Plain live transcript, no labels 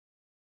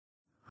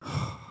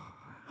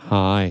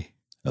Hi.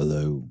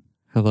 Hello.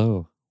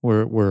 Hello.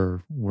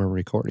 We're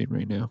recording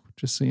right now,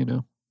 just so you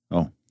know.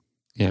 Oh.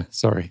 Yeah,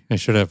 sorry. I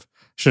should have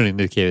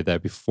indicated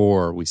that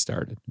before we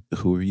started.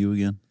 Who are you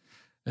again?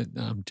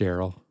 I'm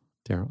Darryl.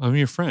 I'm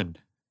your friend.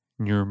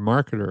 Your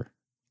marketer.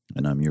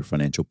 And I'm your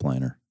financial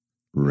planner,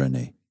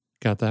 René.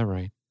 Got that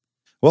right.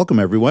 Welcome,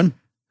 everyone.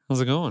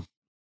 How's it going?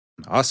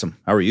 Awesome.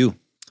 How are you?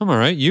 I'm all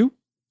right. You?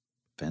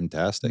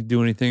 Fantastic.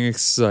 Do anything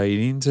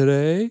exciting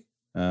today?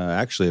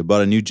 Actually, I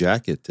bought a new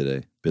jacket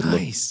today.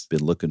 Nice.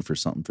 Been looking for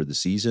something for the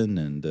season,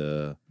 and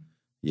I've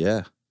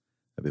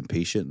been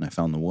patient, and I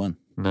found the one.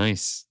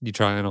 Nice. You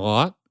trying a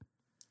lot?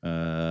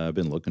 I've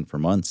been looking for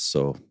months,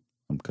 so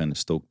I'm kind of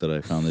stoked that I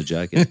found the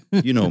jacket.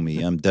 You know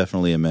me. I'm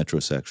definitely a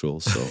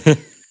metrosexual, so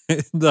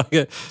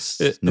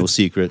it's no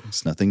secret.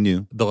 It's nothing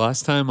new. The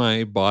last time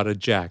I bought a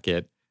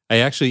jacket,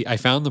 I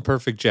found the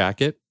perfect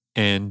jacket,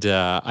 and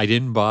I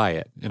didn't buy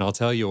it, and I'll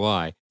tell you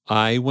why.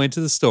 I went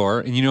to the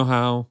store, and you know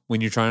how when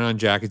you're trying on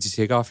jackets, you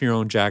take off your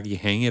own jacket, you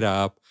hang it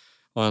up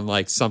on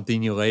like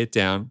something, you lay it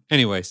down.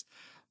 Anyways,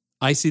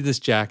 I see this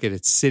jacket.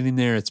 It's sitting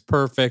there. It's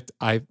perfect.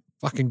 I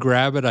fucking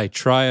grab it. I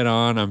try it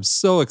on. I'm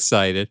so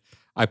excited.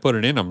 I put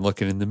it in. I'm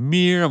looking in the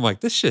mirror. I'm like,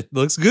 this shit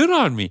looks good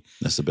on me.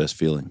 That's the best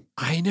feeling.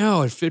 I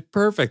know. It fit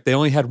perfect. They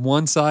only had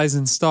one size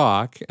in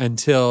stock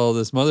until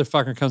this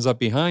motherfucker comes up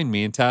behind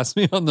me and taps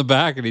me on the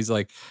back. And he's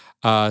like,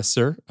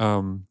 sir,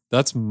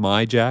 that's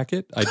my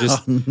jacket.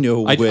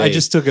 No way. I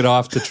just took it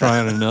off to try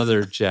on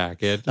another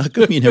jacket. How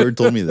come you never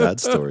told me that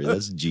story?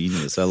 That's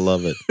genius. I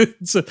love it.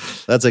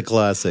 That's a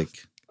classic.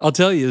 I'll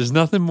tell you, there's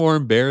nothing more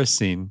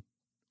embarrassing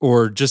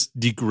or just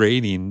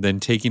degrading than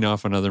taking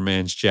off another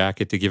man's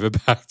jacket to give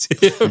it back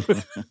to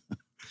him.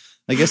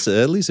 I guess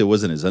at least it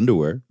wasn't his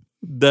underwear.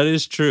 That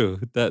is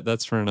true.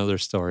 That's for another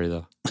story,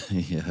 though.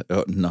 Yeah,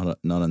 not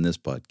on this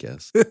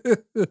podcast.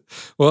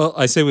 Well,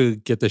 I say we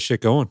get this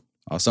shit going.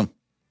 Awesome.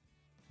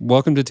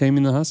 Welcome to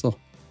Taming the Hustle.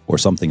 Or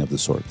something of the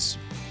sorts.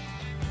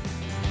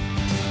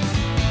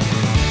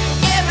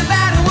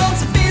 Everybody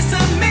wants a piece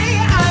of me.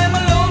 I'm a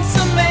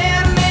lonesome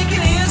man making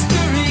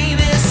history.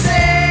 They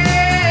say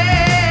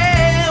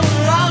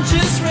we're all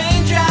just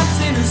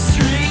raindrops in a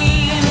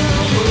stream.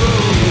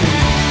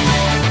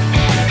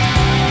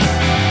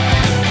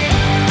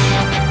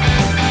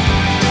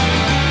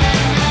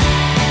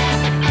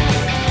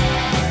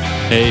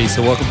 Hey,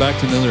 so welcome back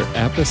to another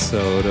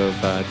episode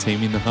of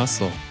Taming the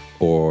Hustle.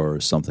 Or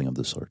something of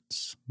the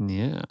sorts.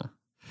 Yeah.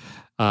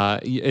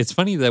 It's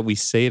funny that we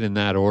say it in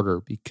that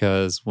order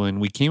because when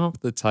we came up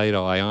with the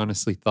title, I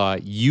honestly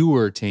thought you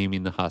were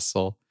Taming the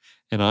Hustle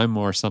and I'm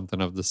more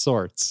something of the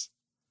sorts.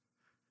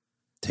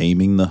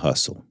 Taming the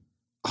hustle.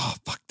 Oh,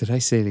 fuck. Did I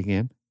say it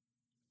again?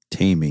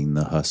 Taming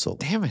the hustle.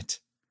 Damn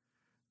it.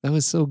 That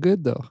was so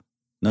good, though.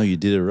 No, you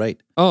did it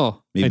right.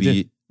 Oh,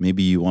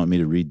 Maybe you want me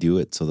to redo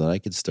it so that I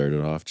could start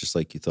it off just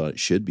like you thought it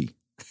should be.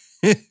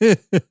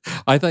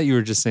 I thought you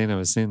were just saying I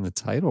was saying the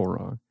title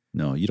wrong.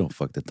 No, you don't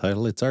fuck the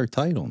title. It's our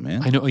title,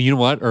 man. I know. You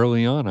know what?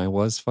 Early on, I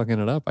was fucking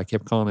it up. I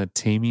kept calling it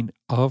Taming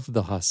of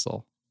the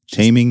Hustle.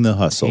 Taming the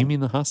hustle.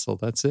 Taming the Hustle.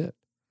 That's it.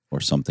 Or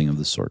something of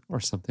the sort. Or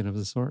something of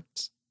the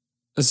sorts.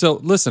 So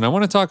listen, I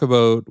want to talk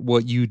about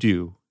what you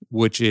do,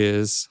 which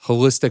is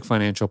holistic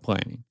financial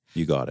planning.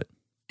 You got it.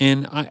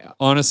 And I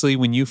honestly,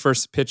 when you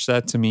first pitched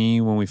that to me,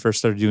 when we first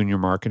started doing your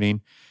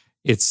marketing,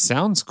 it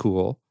sounds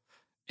cool.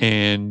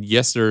 And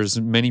yes, there's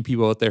many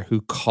people out there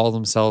who call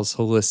themselves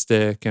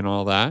holistic and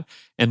all that.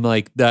 And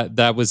like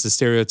that was the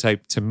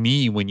stereotype to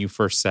me when you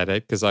first said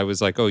it, because I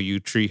was like, oh, you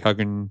tree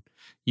hugging,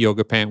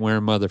 yoga pant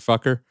wearing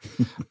motherfucker.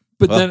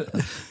 But well,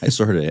 then I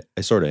sort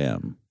of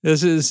am.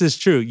 This is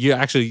true.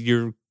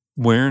 You're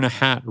wearing a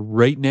hat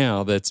right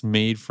now that's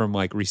made from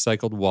like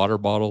recycled water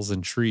bottles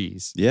and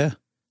trees. Yeah.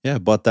 Yeah, I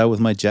bought that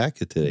with my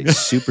jacket today.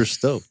 Super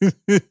stoked.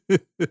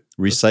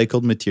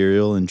 Recycled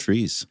material and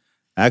trees.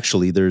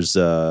 Actually, there's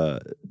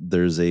a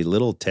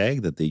little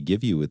tag that they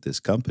give you with this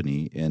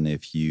company, and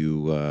if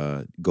you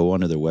go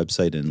onto their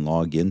website and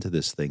log into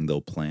this thing,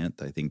 they'll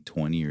plant, I think,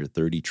 20 or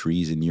 30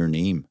 trees in your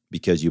name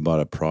because you bought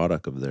a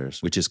product of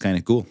theirs, which is kind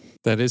of cool.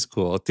 That is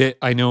cool.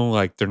 I know,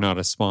 like, they're not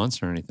a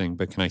sponsor or anything,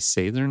 but can I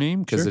say their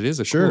name? Because it is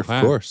a cool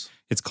hat. Of course.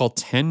 It's called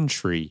 10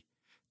 Tree,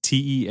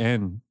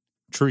 TEN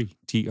Tree,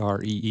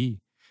 TREE.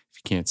 If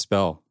you can't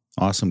spell.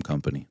 Awesome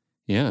company.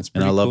 Yeah, it's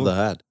pretty cool. And I love cool. the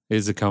hat.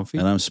 Is it comfy?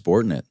 And I'm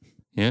sporting it.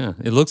 Yeah,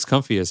 it looks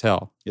comfy as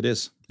hell. It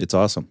is. It's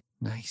awesome.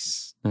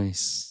 Nice. Oh,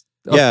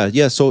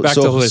 Yeah. So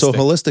holistic.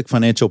 Holistic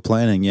financial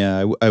planning.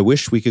 Yeah, I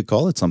wish we could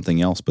call it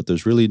something else, but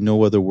there's really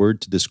no other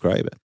word to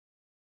describe it.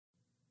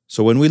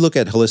 So when we look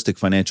at holistic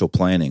financial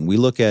planning, we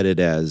look at it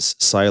as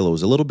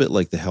silos, a little bit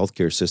like the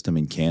healthcare system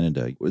in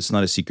Canada. It's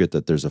not a secret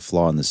that there's a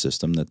flaw in the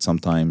system, that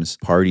sometimes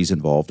parties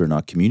involved are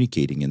not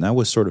communicating. And that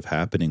was sort of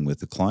happening with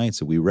the clients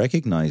that we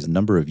recognized a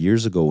number of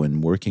years ago in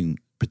working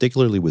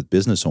particularly with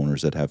business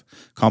owners that have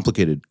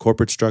complicated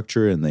corporate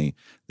structure and they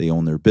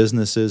own their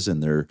businesses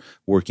and they're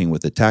working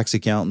with a tax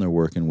accountant, they're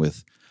working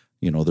with,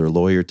 their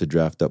lawyer to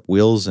draft up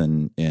wills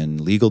and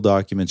legal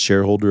documents,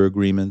 shareholder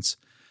agreements.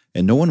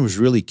 And no one was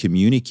really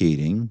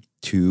communicating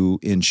to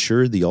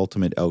ensure the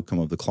ultimate outcome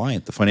of the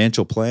client. The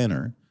financial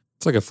planner.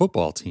 It's like a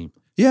football team.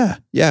 Yeah.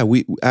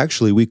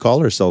 We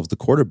call ourselves the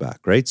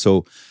quarterback, right?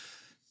 So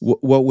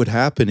what would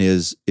happen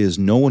is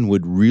no one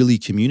would really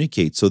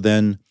communicate. So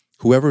then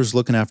whoever's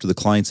looking after the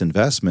client's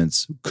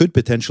investments could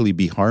potentially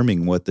be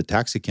harming what the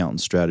tax accountant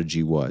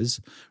strategy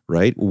was,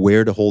 right?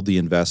 Where to hold the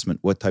investment,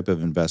 what type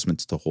of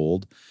investments to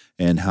hold,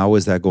 and how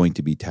is that going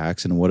to be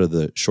taxed, and what are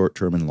the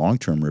short-term and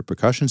long-term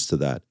repercussions to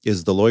that?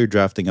 Is the lawyer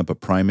drafting up a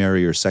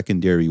primary or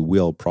secondary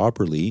will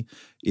properly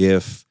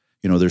if,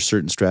 there's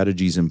certain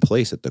strategies in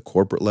place at the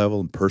corporate level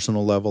and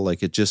personal level?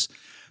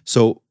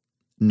 So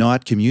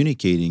not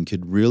communicating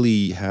could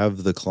really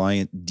have the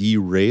client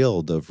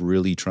derailed of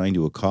really trying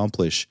to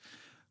accomplish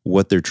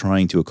what they're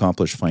trying to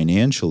accomplish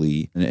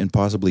financially and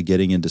possibly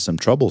getting into some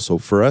trouble. So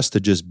for us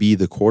to just be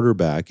the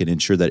quarterback and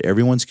ensure that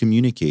everyone's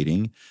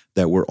communicating,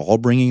 that we're all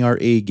bringing our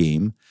A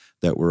game,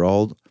 that we're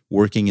all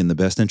working in the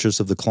best interest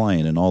of the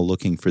client and all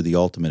looking for the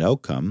ultimate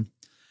outcome,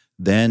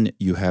 then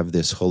you have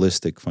this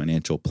holistic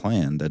financial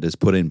plan that is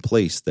put in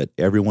place that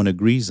everyone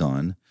agrees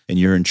on, and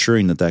you're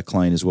ensuring that that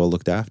client is well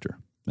looked after.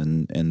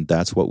 And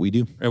that's what we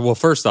do. Well,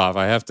 first off,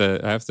 I have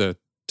to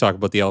talk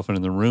about the elephant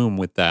in the room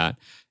with that.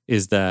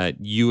 Is that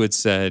you had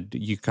said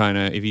you kind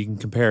of, if you can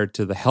compare it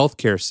to the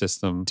healthcare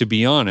system, to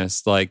be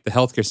honest, like the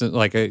healthcare system,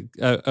 like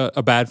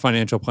a bad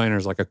financial planner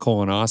is like a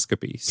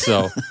colonoscopy.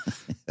 So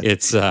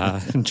it's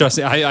just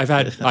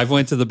I've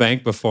went to the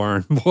bank before,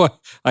 and boy,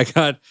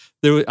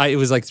 it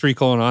was like 3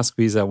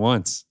 colonoscopies at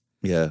once.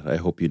 Yeah, I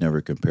hope you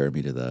never compare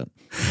me to that.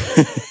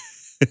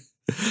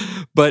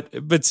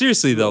 But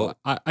seriously though,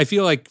 I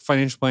feel like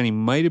financial planning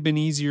might have been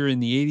easier in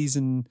the 80s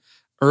and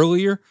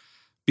earlier.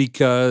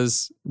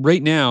 Because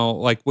right now,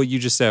 like what you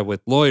just said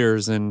with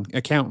lawyers and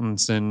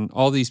accountants and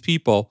all these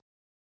people,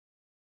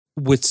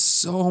 with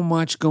so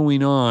much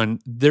going on,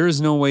 there is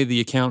no way the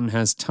accountant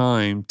has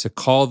time to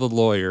call the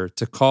lawyer,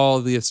 to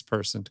call this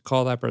person, to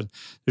call that person.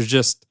 There's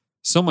just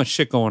so much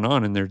shit going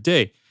on in their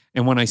day.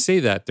 And when I say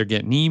that, they're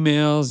getting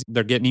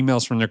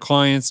emails from their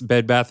clients.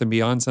 Bed Bath &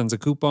 Beyond sends a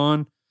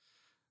coupon.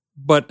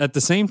 But at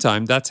the same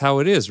time, that's how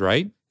it is,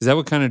 right? Is that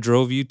what kind of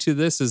drove you to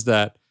this? Is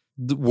that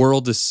the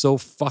world is so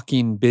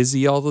fucking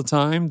busy all the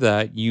time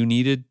that you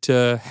needed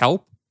to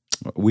help?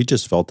 We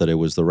just felt that it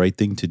was the right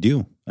thing to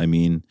do. I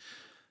mean,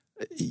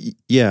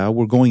 yeah,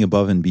 we're going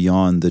above and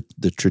beyond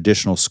the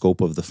traditional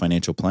scope of the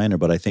financial planner,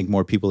 but I think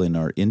more people in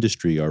our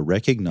industry are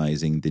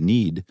recognizing the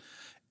need.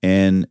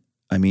 And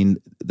I mean,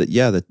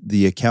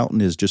 the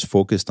accountant is just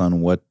focused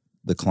on what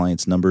the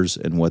client's numbers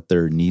and what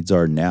their needs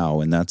are now,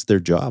 and that's their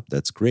job.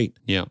 That's great.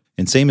 Yeah.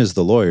 And same as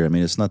the lawyer. I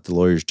mean, it's not the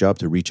lawyer's job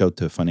to reach out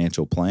to a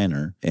financial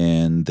planner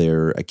and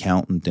their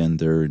accountant and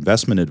their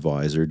investment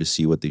advisor to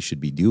see what they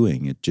should be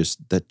doing.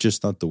 That's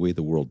just not the way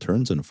the world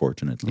turns,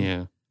 unfortunately.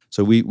 Yeah.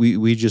 So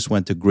we just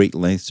went to great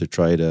lengths to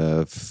try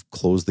to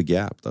close the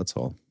gap. That's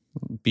all.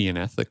 Being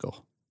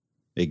ethical.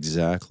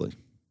 Exactly.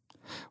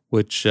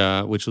 Which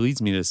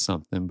leads me to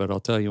something, but I'll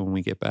tell you when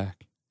we get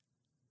back.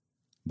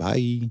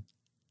 Bye.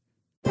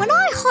 When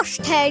I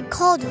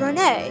 #called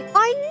René,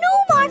 I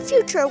knew my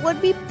future would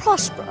be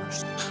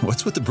prosperous.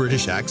 What's with the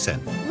British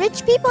accent?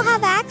 Rich people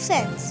have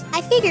accents.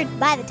 I figured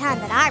by the time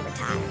that I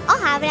retire, I'll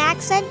have an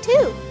accent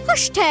too.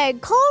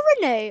 #call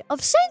René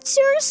of St.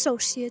 Cyr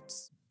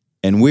Associates.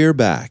 And we're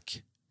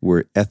back.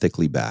 We're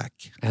ethically back.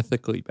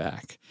 Ethically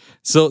back.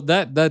 So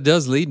that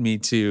does lead me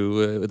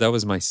to, that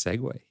was my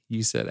segue.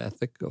 You said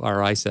ethical,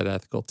 or I said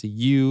ethical to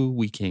you.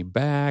 We came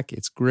back.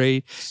 It's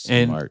great.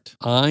 Smart.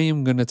 And I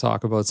am going to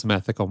talk about some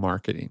ethical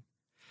marketing.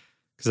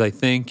 Because I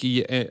think,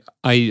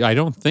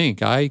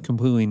 I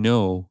completely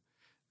know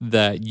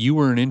that you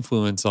were an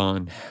influence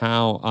on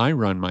how I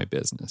run my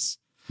business.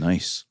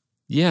 Nice.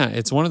 Yeah,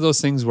 it's one of those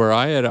things where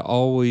I had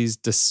always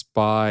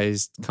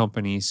despised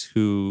companies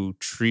who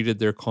treated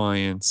their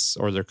clients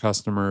or their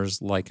customers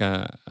like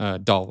a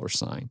dollar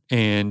sign.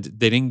 And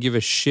they didn't give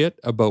a shit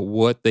about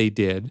what they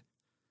did.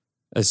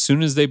 As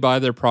soon as they buy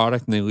their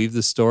product and they leave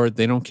the store,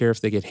 they don't care if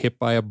they get hit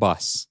by a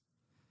bus,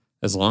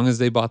 as long as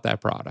they bought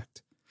that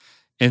product.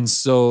 And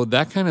so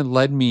that kind of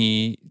led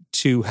me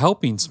to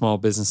helping small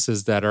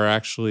businesses that are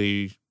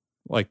actually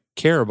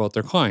care about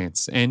their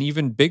clients, and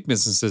even big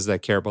businesses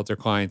that care about their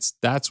clients.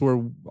 That's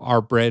where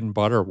our bread and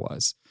butter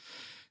was.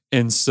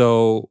 And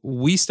so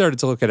we started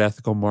to look at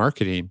ethical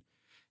marketing,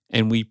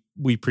 and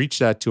we preach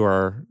that to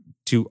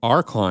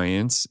our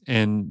clients.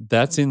 And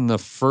that's in the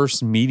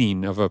first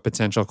meeting of a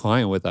potential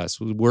client with us.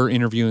 We're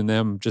interviewing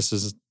them just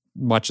as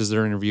much as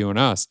they're interviewing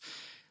us.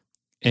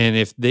 And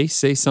if they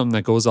say something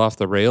that goes off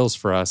the rails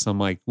for us, I'm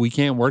like, we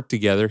can't work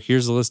together.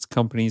 Here's a list of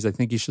companies I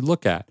think you should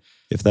look at.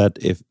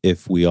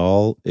 If we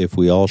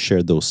all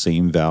shared those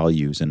same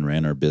values and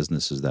ran our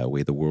businesses that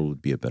way, the world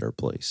would be a better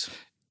place.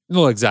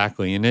 Well,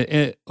 exactly. And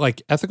it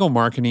ethical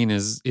marketing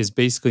is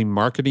basically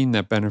marketing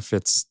that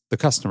benefits the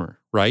customer,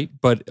 right?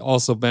 But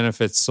also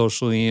benefits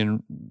socially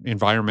and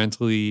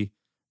environmentally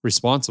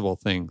responsible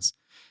things.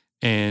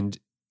 And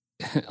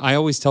I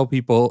always tell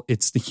people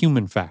it's the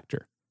human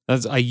factor.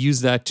 I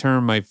use that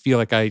term. I feel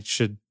like I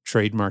should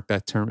trademark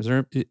that term. Is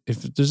there,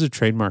 if there's a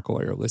trademark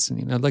lawyer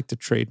listening, I'd like to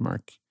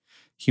trademark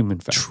human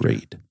factor.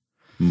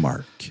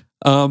 Trademark.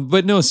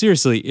 But no,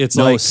 seriously, it's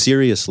No, like,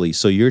 seriously.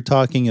 So you're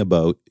talking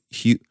about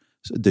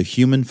the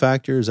human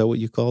factor? Is that what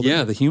you called it?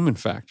 yeah, the human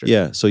factor.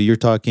 Yeah. So you're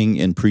talking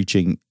and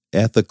preaching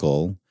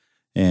ethical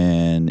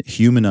and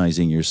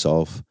humanizing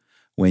yourself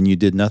when you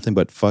did nothing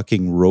but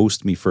fucking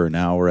roast me for an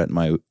hour at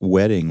my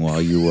wedding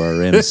while you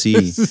were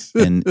MC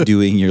and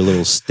doing your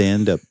little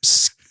stand-up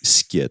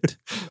skit.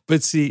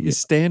 But see,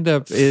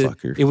 stand-up,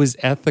 Fucker. it was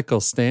ethical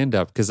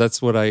stand-up because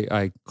that's what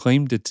I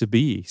claimed it to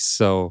be.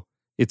 So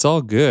it's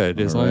all good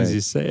as long as right.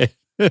 you say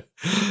it.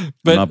 I'm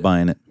But not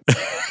buying it.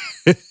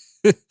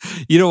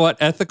 you know what?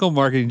 Ethical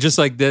marketing, just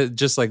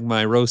like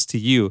my roast to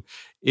you,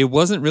 it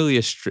wasn't really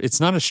it's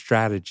not a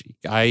strategy.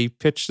 I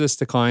pitch this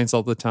to clients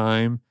all the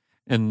time,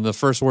 and the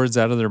first words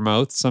out of their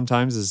mouth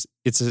sometimes is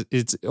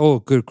it's oh,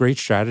 good, great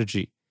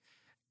strategy.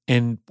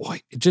 And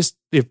boy,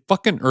 it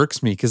fucking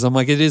irks me because I'm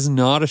like, it is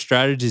not a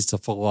strategy, it's a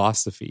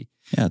philosophy.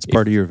 Yeah, it's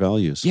part of your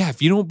values. Yeah,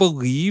 if you don't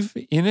believe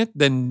in it,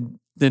 then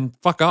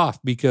fuck off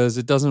because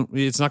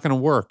it's not going to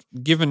work.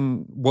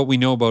 Given what we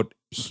know about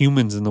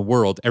humans in the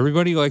world,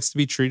 everybody likes to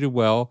be treated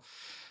well.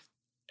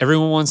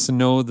 Everyone wants to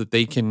know that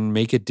they can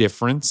make a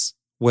difference,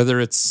 whether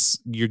it's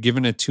you're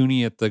giving a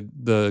toonie at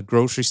the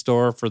grocery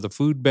store for the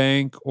food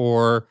bank,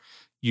 or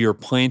you're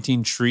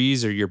planting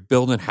trees, or you're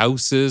building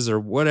houses, or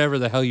whatever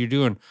the hell you're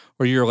doing,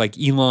 or you're like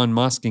Elon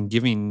Musk and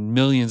giving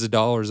millions of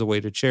dollars away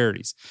to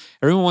charities.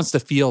 Everyone wants to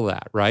feel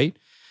that, right?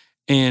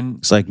 And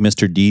It's like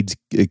Mr. Deeds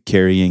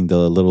carrying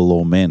the little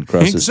old man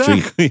across the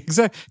street.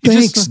 Exactly.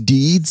 Thanks,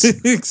 Deeds.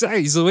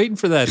 Exactly. He's waiting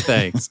for that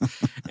thanks.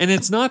 And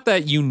it's not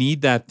that you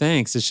need that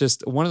thanks. It's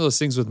just one of those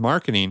things with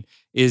marketing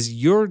is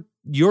you're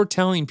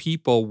telling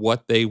people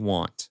what they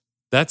want.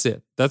 That's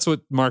it. That's what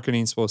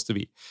marketing is supposed to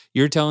be.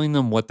 You're telling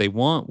them what they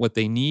want, what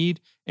they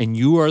need, and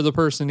you are the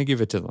person to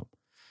give it to them.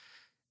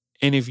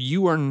 And if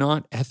you are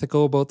not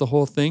ethical about the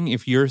whole thing,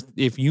 if you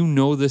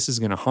know this is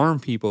going to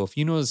harm people, if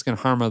you know this is going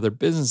to harm other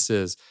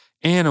businesses,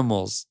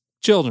 animals,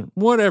 children,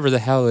 whatever the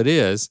hell it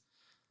is,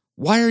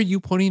 why are you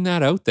putting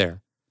that out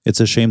there?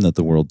 It's a shame that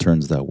the world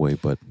turns that way,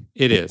 but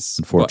It is.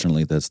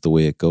 unfortunately, that's the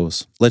way it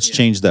goes. Let's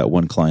change that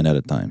one client at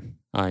a time.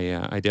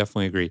 I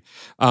definitely agree.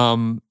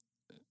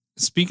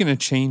 Speaking of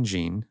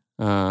changing,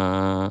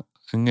 I'm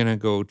going to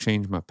go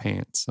change my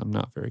pants. I'm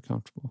not very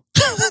comfortable.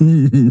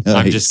 Nice.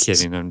 I'm just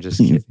kidding.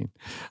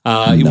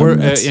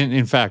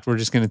 In fact, we're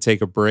just going to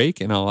take a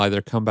break and I'll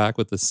either come back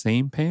with the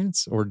same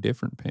pants or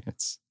different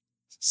pants.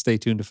 Stay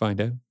tuned to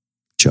find out.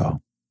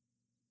 Ciao.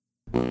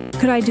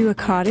 Could I do a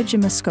cottage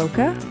in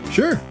Muskoka?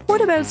 Sure, What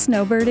about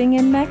snowbirding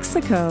in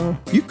Mexico?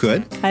 you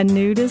could. A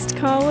nudist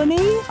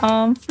colony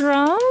en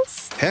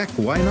France? Heck,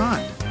 why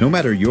not? No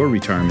matter your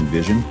retirement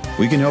vision,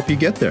 we can help you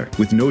get there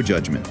with no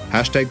judgment.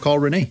 #call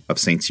René of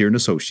St. Cyr &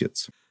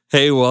 Associates.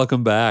 Hey,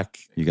 welcome back.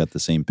 You got the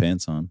same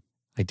pants on.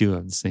 I do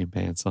have the same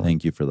pants on.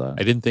 Thank you for that.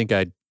 I didn't think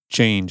I'd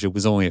change. It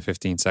was only a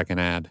 15-second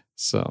ad,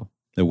 so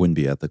It wouldn't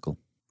be ethical.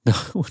 no,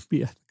 it would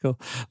be ethical.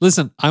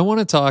 Listen, I want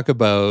to talk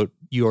about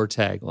your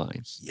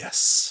tagline.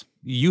 Yes.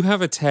 You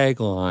have a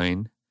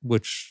tagline,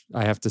 which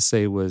I have to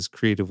say was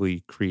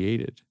creatively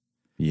created.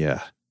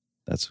 Yeah.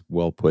 That's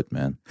well put,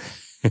 man.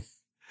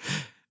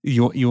 I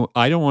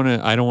don't want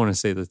to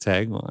say the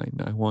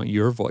tagline. I want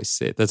your voice to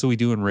say it. That's what we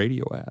do in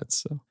radio ads.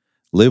 So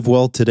Live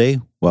well today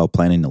while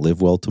planning to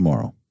live well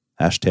tomorrow.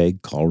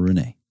 #call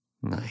René.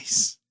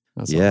 nice.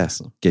 That's Yeah.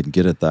 awesome. Getting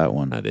good at that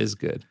one. That is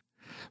good.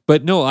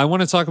 But no, I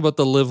want to talk about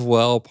the live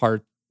well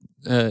part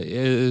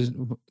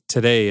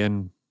today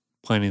and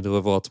planning to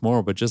live well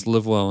tomorrow, but just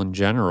live well in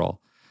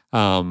general.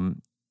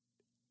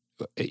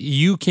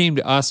 You came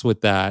to us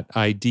with that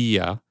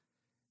idea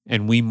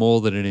and we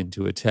molded it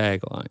into a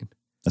tagline.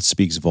 That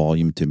speaks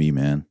volume to me,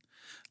 man.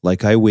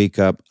 Like I wake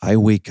up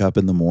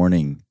in the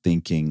morning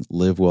thinking,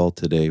 live well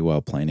today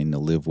while planning to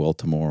live well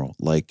tomorrow.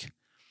 Like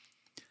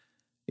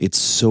it's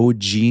so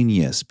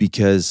genius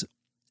because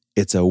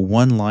it's a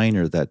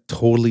one-liner that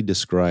totally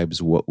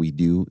describes what we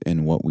do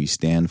and what we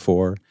stand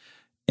for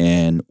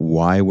and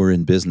why we're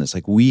in business.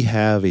 Like we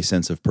have a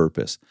sense of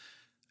purpose.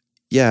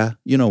 Yeah,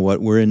 you know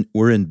what?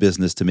 We're in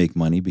business to make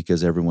money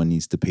because everyone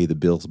needs to pay the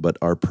bills, but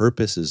our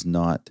purpose is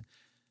not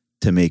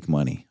to make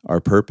money. Our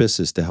purpose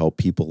is to help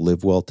people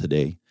live well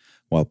today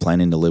while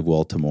planning to live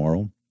well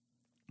tomorrow.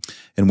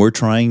 And we're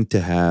trying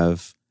to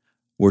have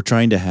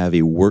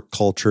a work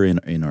culture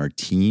in our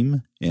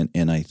team.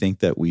 And I think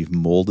that we've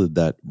molded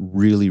that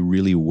really,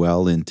 really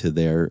well into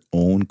their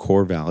own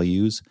core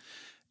values.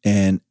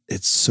 And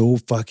it's so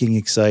fucking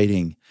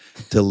exciting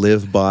to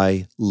live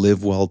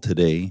well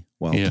today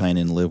while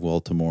planning to live well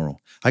tomorrow.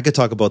 I could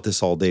talk about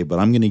this all day, but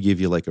I'm going to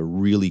give you like a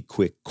really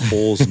quick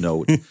Coles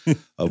note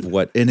of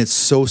and it's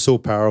so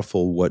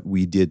powerful what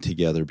we did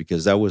together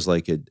because that was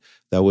like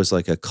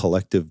a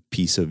collective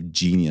piece of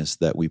genius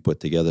that we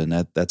put together,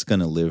 and that's going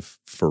to live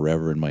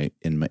forever in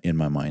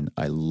my mind.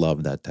 I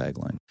love that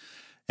tagline,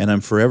 and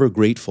I'm forever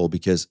grateful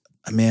because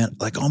man,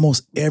 like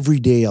almost every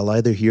day I'll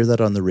either hear that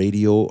on the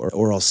radio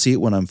or I'll see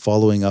it when I'm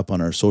following up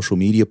on our social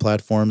media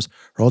platforms,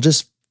 or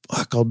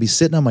fuck, I'll be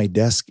sitting on my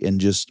desk and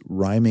just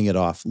rhyming it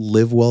off.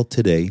 Live well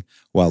today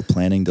while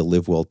planning to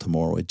live well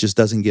tomorrow. It just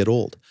doesn't get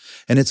old.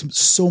 And it's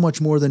so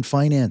much more than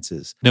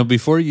finances. Now,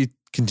 before you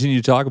continue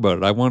to talk about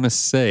it, I want to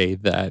say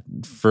that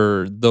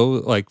for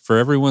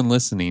everyone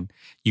listening,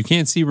 you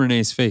can't see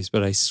Renee's face,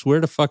 but I swear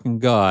to fucking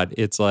God,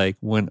 it's like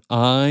when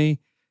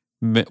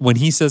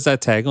he says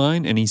that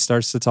tagline and he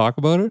starts to talk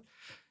about it,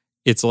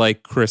 it's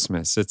like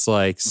Christmas. It's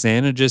like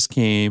Santa just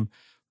came,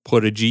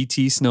 put a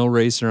GT snow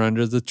racer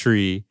under the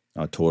tree.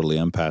 Oh, totally.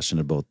 I'm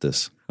passionate about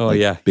this. Oh, Like,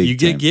 yeah. big You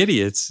get time.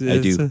 giddy.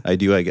 I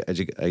do.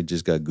 I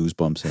just got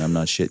goosebumps, and I'm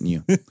not shitting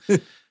you.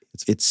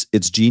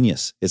 It's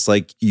genius. It's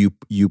like you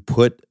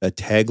put a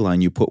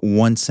tagline, you put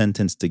one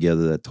sentence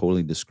together that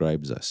totally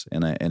describes us,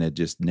 and it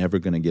just never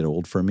going to get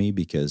old for me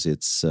because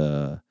it's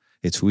who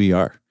we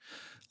are.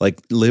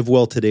 Like, live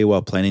well today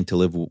while planning to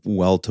live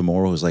well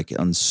tomorrow is like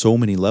on so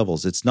many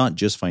levels. It's not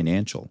just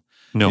financial.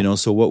 No.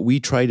 So what we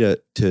try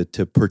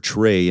to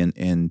portray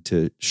and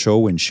to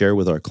show and share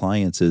with our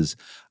clients is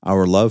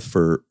our love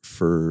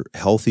for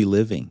healthy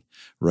living,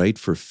 right?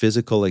 For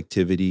physical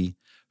activity,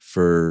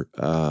 for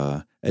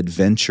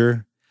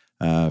adventure,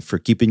 for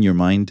keeping your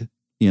mind,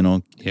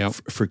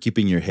 for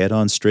keeping your head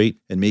on straight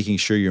and making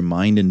sure your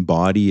mind and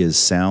body is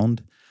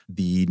sound.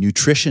 The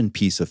nutrition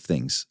piece of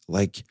things,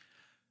 like,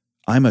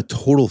 I'm a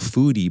total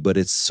foodie, but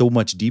it's so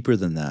much deeper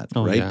than that,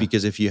 right? Yeah.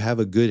 Because if you have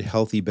a good,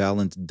 healthy,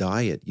 balanced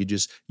diet,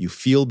 you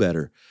feel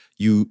better.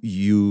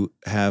 You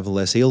have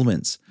less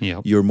ailments.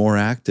 Yep. You're more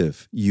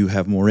active. You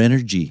have more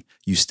energy.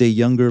 You stay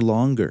younger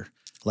longer.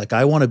 Like,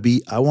 I want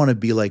to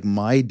be like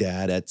my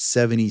dad at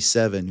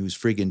 77, who's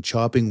freaking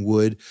chopping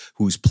wood,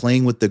 who's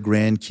playing with the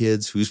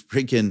grandkids, who's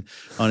freaking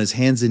on his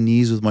hands and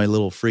knees with my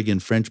little friggin'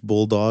 French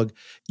bulldog.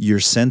 Your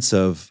sense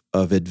of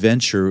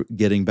adventure,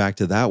 getting back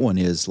to that one,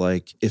 is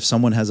like, if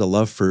someone has a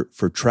love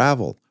for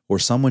travel, or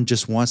someone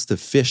just wants to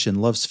fish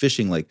and loves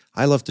fishing, like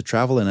I love to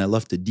travel and I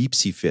love to deep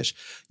sea fish.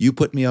 You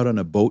put me out on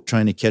a boat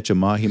trying to catch a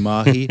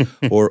mahi-mahi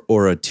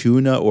or a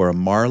tuna or a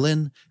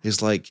marlin,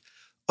 is like,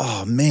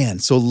 oh man.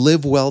 So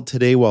live well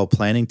today while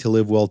planning to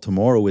live well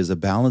tomorrow is a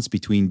balance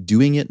between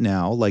doing it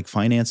now, like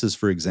finances,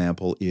 for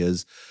example,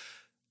 is,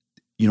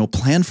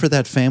 plan for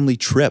that family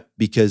trip,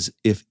 because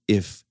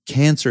if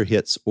cancer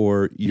hits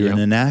or you're in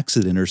an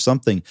accident or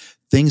something,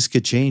 things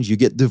could change. You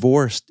get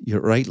divorced,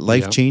 right?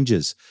 Life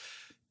changes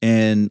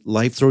and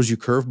life throws you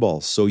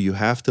curveballs. So you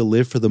have to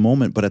live for the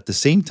moment. But at the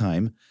same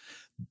time,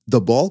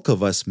 the bulk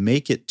of us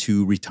make it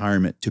to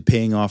retirement, to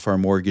paying off our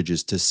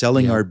mortgages, to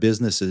selling our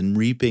businesses and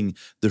reaping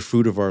the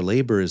fruit of our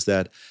labor, is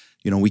that,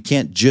 we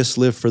can't just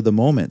live for the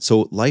moment.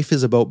 So life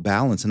is about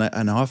balance. And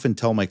I often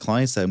tell my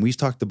clients that, and we've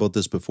talked about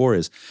this before,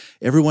 is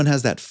everyone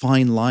has that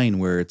fine line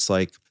where it's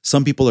like,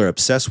 some people are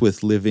obsessed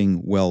with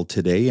living well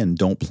today and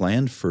don't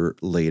plan for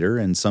later.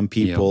 And some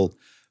people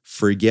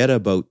forget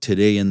about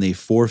today and they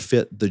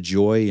forfeit the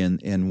joy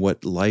and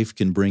what life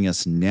can bring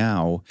us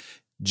now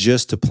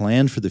just to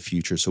plan for the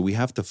future. So we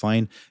have to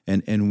find,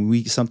 and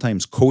we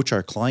sometimes coach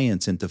our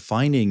clients into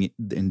finding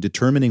and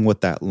determining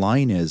what that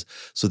line is,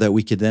 so that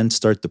we could then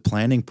start the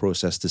planning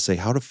process to say,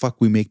 how the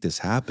fuck we make this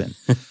happen?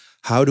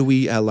 How do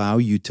we allow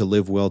you to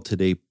live well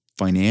today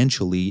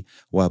financially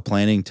while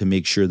planning to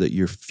make sure that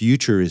your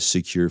future is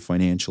secure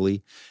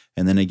financially?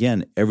 And then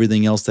again,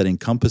 everything else that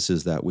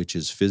encompasses that, which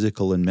is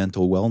physical and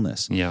mental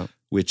wellness,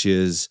 which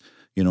is,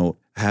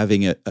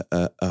 having a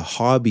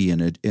hobby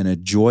and a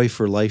joy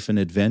for life and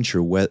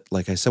adventure.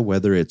 Like I said,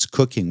 whether it's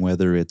cooking,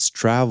 whether it's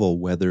travel,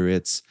 whether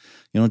it's,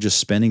 just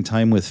spending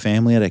time with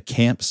family at a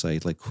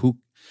campsite, like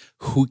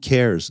who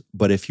cares?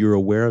 But if you're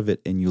aware of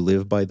it and you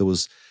live by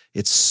those,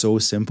 it's so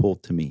simple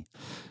to me.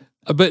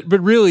 But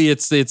really,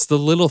 it's the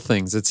little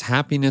things. It's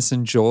happiness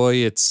and joy.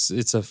 It's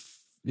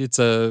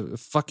a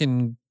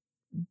fucking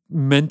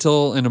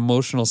mental and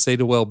emotional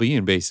state of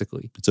well-being,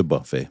 basically. It's a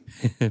buffet.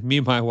 Me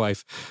and my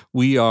wife,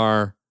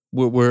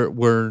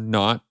 we're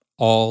not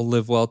all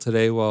live well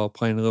today while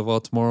planning to live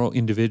well tomorrow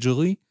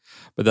individually,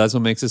 but that's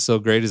what makes it so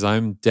great. Is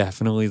I'm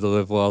definitely the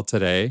live well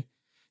today,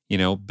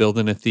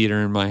 building a theater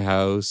in my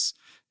house.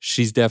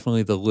 She's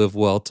definitely the live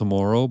well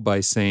tomorrow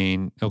by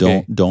saying,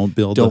 okay, don't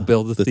build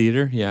the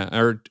theater. Yeah.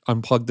 Or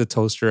unplug the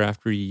toaster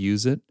after you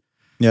use it.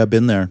 Yeah, I've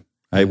been there.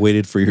 I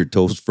waited for your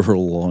toast for a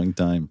long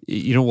time.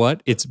 You know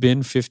what? It's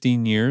been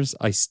 15 years.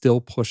 I still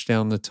push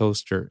down the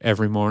toaster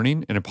every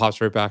morning and it pops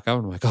right back out.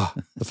 I'm like, oh,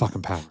 the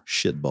fucking power.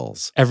 Shit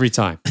balls. Every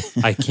time.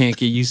 I can't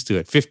get used to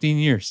it. 15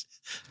 years.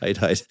 I'd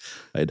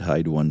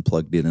hide one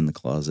plugged in the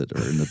closet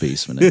or in the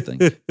basement, I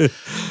think.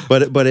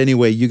 But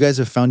anyway, you guys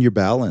have found your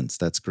balance.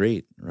 That's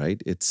great,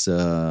 right? It's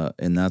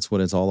and that's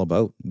what it's all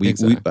about.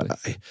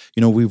 Exactly.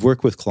 We've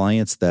worked with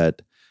clients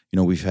that,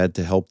 we've had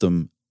to help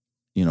them,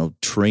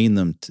 train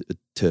them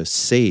to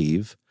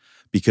save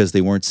because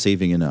they weren't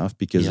saving enough,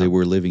 because they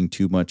were living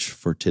too much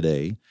for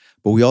today.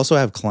 But we also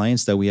have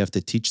clients that we have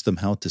to teach them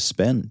how to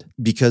spend,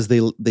 because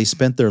they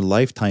spent their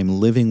lifetime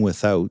living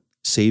without,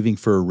 saving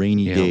for a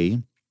rainy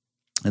day,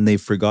 and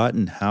they've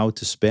forgotten how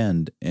to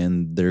spend,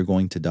 and they're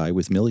going to die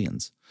with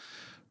millions,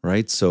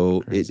 right?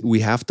 So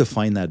we have to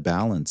find that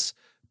balance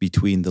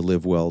between the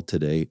live well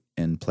today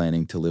and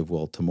planning to live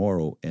well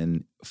tomorrow,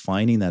 and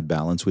finding that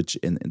balance, which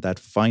and that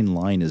fine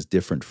line is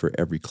different for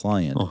every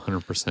client.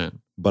 100%.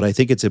 But I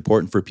think it's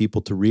important for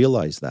people to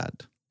realize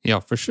that. Yeah,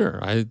 for sure.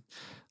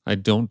 I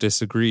don't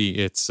disagree.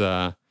 It's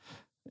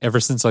ever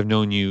since I've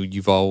known you,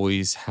 you've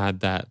always had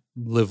that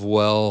live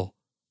well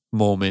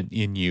moment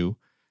in you.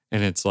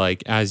 And it's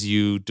like as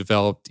you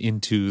developed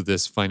into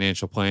this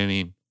financial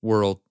planning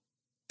world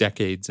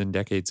decades and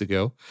decades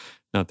ago,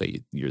 not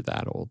that you're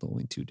that old,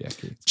 only 2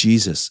 decades.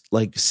 Jesus,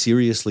 like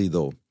seriously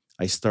though,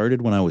 I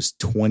started when I was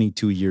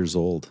 22 years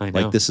old. I know.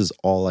 Like this is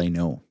all I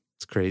know.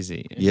 It's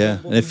crazy. Yeah,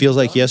 and it feels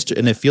like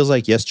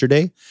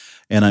yesterday,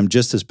 and I'm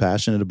just as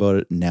passionate about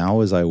it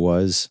now as I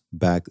was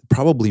back.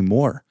 Probably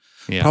more.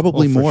 Yeah.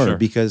 Probably Oh, for more sure.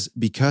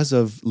 because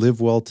of live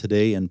well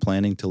today and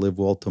planning to live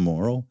well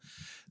tomorrow.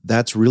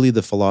 That's really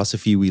the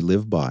philosophy we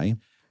live by,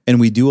 and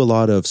we do a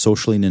lot of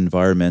socially and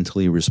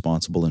environmentally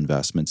responsible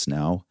investments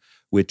now,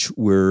 which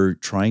we're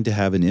trying to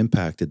have an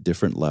impact at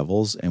different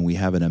levels, and we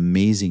have an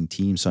amazing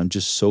team. So I'm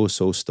just so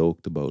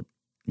stoked about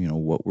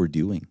what we're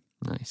doing.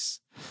 Nice.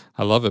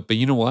 I love it. But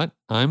you know what?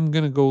 I'm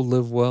going to go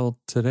live well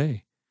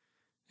today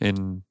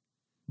and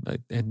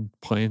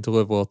plan to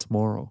live well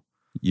tomorrow.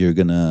 You're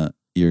gonna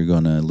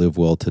live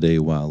well today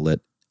while let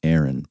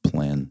Aaron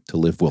plan to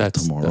live well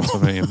tomorrow. That's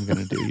what I am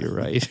going to do. You're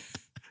right.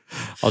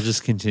 I'll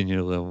just continue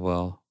to live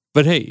well.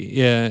 But hey,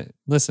 yeah,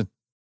 listen,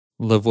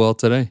 live well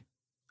today.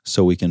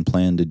 So we can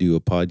plan to do a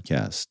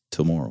podcast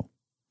tomorrow.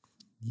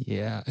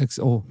 Yeah.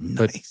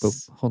 Nice. But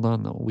hold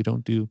on though. We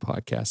don't do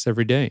podcasts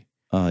every day.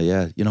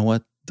 Yeah. You know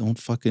what? Don't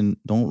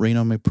rain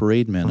on my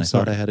parade, man. I'm I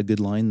thought sorry. I had a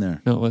good line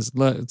there. No,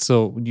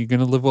 so you're going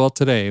to live well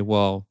today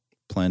while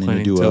Planning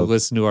planning to do to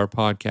listen to our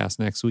podcast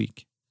next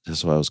week.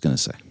 That's what I was going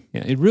to say.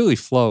 Yeah, it really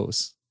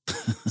flows.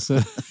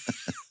 So,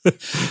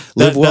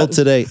 Live well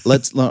today.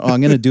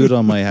 I'm going to do it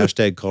on my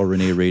hashtag Call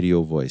René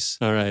radio voice.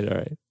 All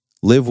right.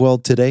 Live well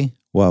today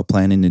while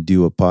planning to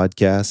do a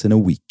podcast in a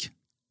week.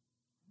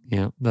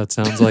 Yeah, that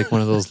sounds like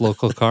one of those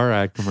local car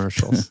ad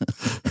commercials.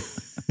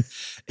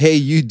 Hey,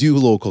 you do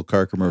local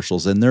car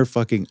commercials and they're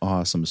fucking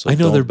awesome. So I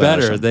know don't they're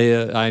bash better.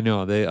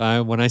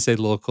 them. When I say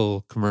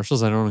local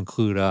commercials, I don't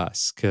include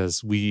us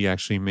because we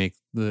actually make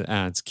the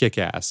ads kick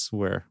ass.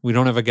 Where we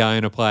don't have a guy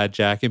in a plaid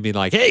jacket being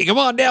like, "Hey, come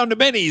on down to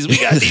Benny's, we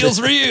got deals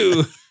for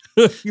you."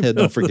 Yeah,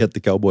 don't forget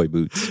the cowboy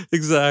boots.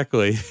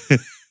 Exactly.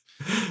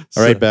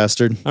 All right,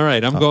 bastard. All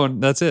right, I'm going.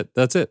 That's it.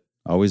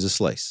 Always a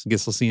slice.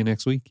 Guess I'll see you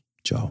next week.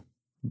 Joe.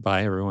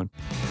 Bye, everyone.